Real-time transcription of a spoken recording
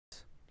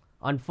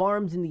On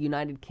farms in the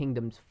United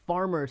Kingdom,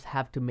 farmers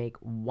have to make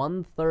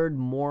 1/3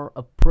 more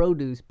of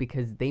produce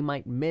because they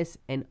might miss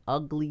an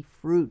ugly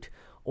fruit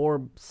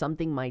or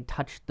something might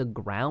touch the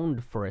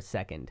ground for a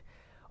second.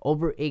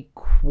 Over a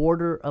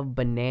quarter of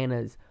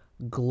bananas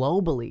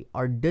globally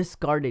are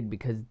discarded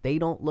because they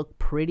don't look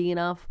pretty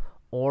enough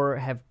or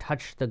have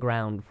touched the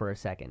ground for a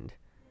second.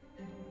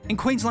 In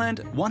Queensland,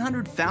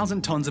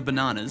 100,000 tonnes of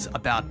bananas,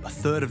 about a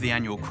third of the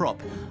annual crop,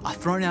 are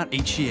thrown out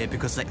each year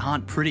because they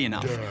aren't pretty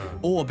enough,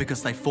 or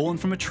because they've fallen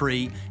from a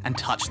tree and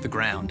touched the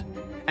ground.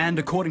 And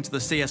according to the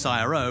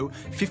CSIRO,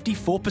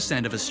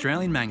 54% of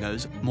Australian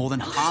mangoes, more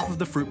than half of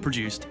the fruit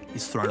produced,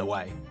 is thrown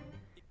away.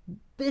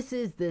 This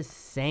is the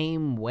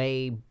same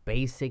way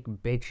basic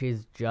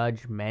bitches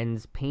judge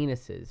men's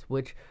penises,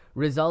 which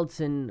results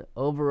in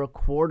over a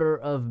quarter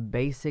of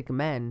basic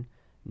men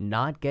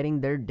not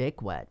getting their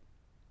dick wet.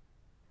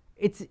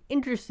 It's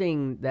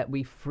interesting that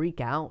we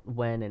freak out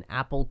when an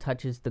apple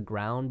touches the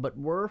ground, but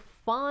we're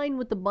fine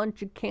with a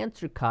bunch of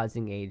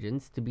cancer-causing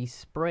agents to be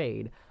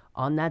sprayed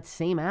on that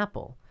same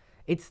apple.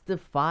 It's the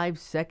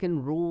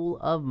 5-second rule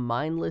of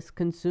mindless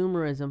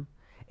consumerism.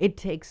 It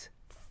takes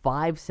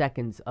 5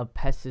 seconds of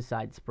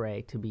pesticide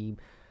spray to be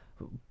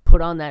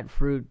put on that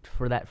fruit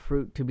for that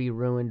fruit to be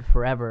ruined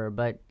forever.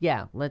 But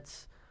yeah,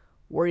 let's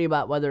worry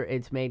about whether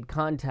it's made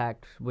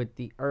contact with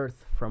the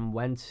earth from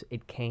whence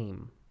it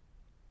came.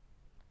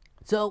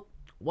 So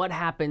what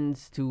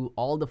happens to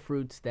all the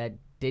fruits that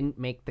didn't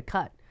make the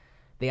cut?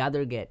 They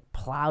either get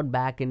plowed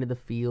back into the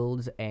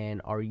fields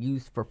and are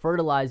used for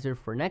fertilizer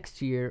for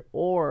next year,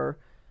 or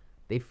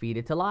they feed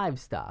it to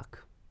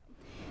livestock.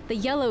 The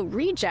yellow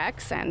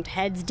rejects and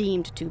heads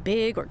deemed too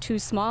big or too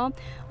small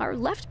are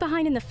left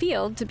behind in the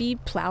field to be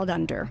plowed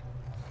under.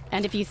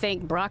 And if you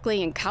think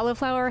broccoli and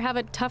cauliflower have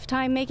a tough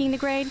time making the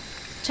grade,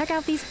 check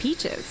out these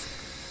peaches.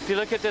 If you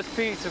look at this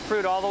piece of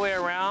fruit all the way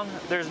around,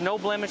 there's no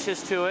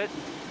blemishes to it.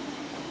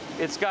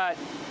 It's got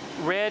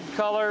red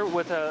color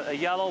with a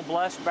yellow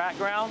blush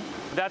background.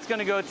 That's going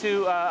to go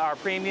to our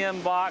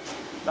premium box,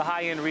 the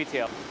high-end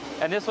retail.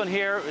 And this one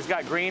here has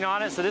got green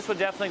on it, so this would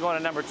definitely go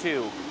into number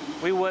 2.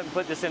 We wouldn't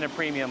put this in a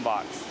premium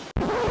box.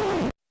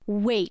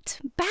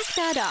 Wait, back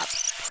that up.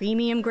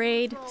 Premium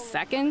grade,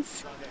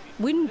 seconds?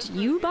 Wouldn't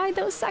you buy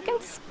those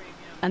seconds?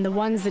 And the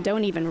ones that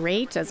don't even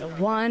rate as a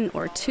 1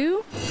 or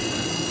 2?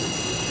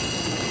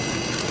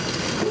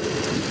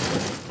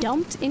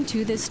 Dumped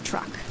into this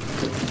truck.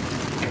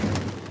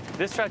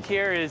 This truck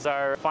here is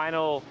our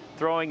final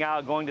throwing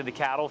out, going to the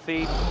cattle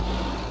feed.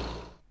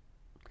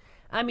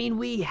 I mean,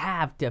 we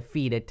have to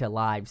feed it to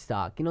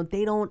livestock. You know,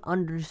 they don't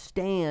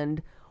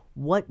understand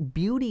what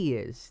beauty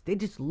is. They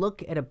just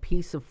look at a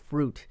piece of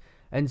fruit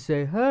and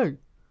say, hey,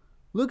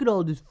 look at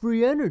all this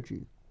free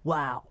energy.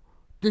 Wow,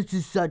 this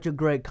is such a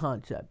great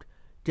concept.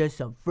 Just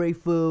some free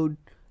food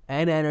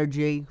and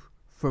energy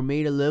for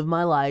me to live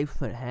my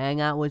life and hang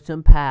out with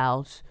some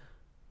pals.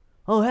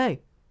 Oh,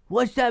 hey,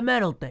 what's that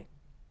metal thing?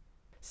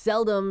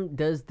 Seldom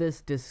does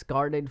this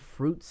discarded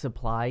fruit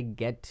supply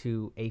get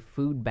to a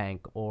food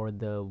bank or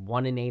the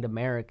 1 in 8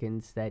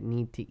 Americans that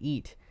need to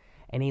eat.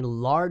 And a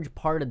large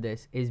part of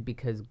this is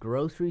because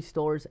grocery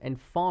stores and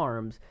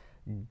farms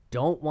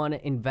don't want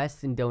to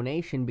invest in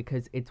donation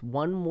because it's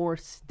one more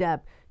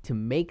step to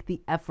make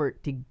the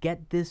effort to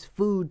get this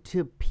food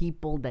to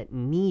people that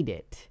need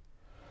it.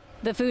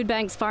 The Food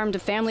Bank's Farm to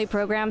Family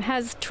program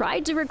has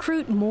tried to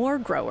recruit more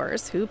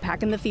growers who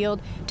pack in the field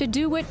to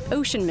do what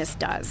Ocean Mist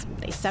does.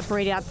 They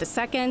separate out the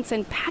seconds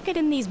and pack it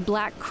in these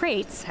black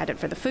crates headed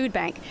for the food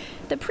bank.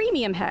 The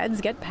premium heads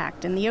get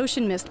packed in the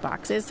Ocean Mist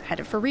boxes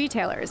headed for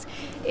retailers.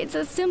 It's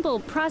a simple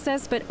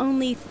process, but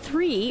only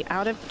 3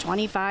 out of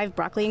 25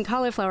 broccoli and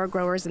cauliflower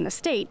growers in the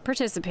state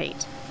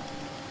participate.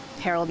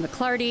 Harold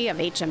McClarty of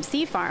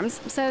HMC Farms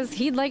says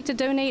he'd like to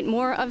donate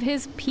more of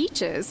his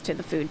peaches to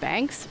the food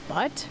banks,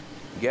 but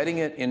getting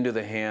it into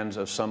the hands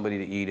of somebody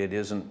to eat it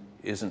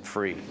isn't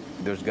free.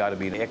 There's got to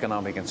be an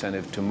economic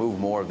incentive to move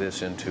more of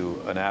this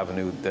into an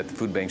avenue that the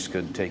food banks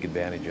could take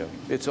advantage of.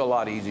 It's a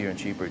lot easier and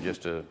cheaper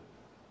just to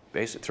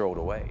basically throw it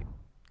away.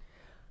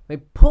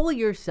 Pull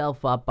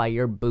yourself up by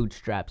your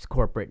bootstraps,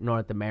 corporate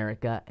North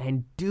America,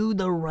 and do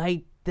the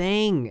right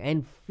thing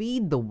and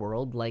feed the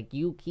world like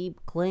you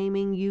keep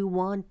claiming you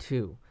want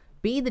to.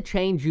 Be the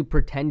change you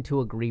pretend to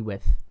agree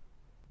with.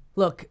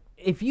 Look,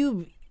 if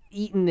you've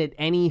eaten at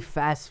any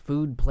fast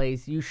food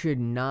place, you should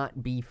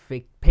not be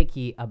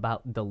picky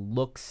about the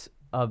looks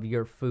of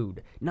your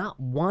food. Not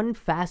one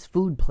fast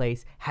food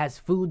place has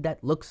food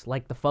that looks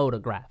like the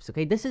photographs,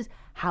 okay? This is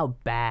how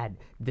bad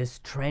this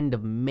trend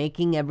of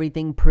making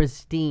everything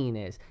pristine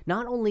is.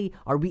 Not only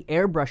are we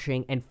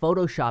airbrushing and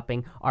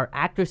photoshopping our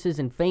actresses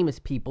and famous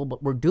people,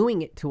 but we're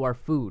doing it to our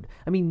food.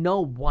 I mean, no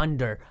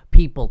wonder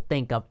people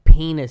think of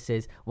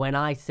penises when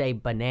I say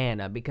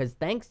banana, because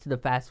thanks to the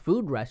fast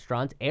food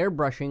restaurants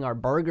airbrushing our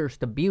burgers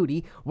to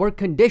beauty, we're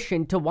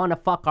conditioned to want to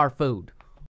fuck our food.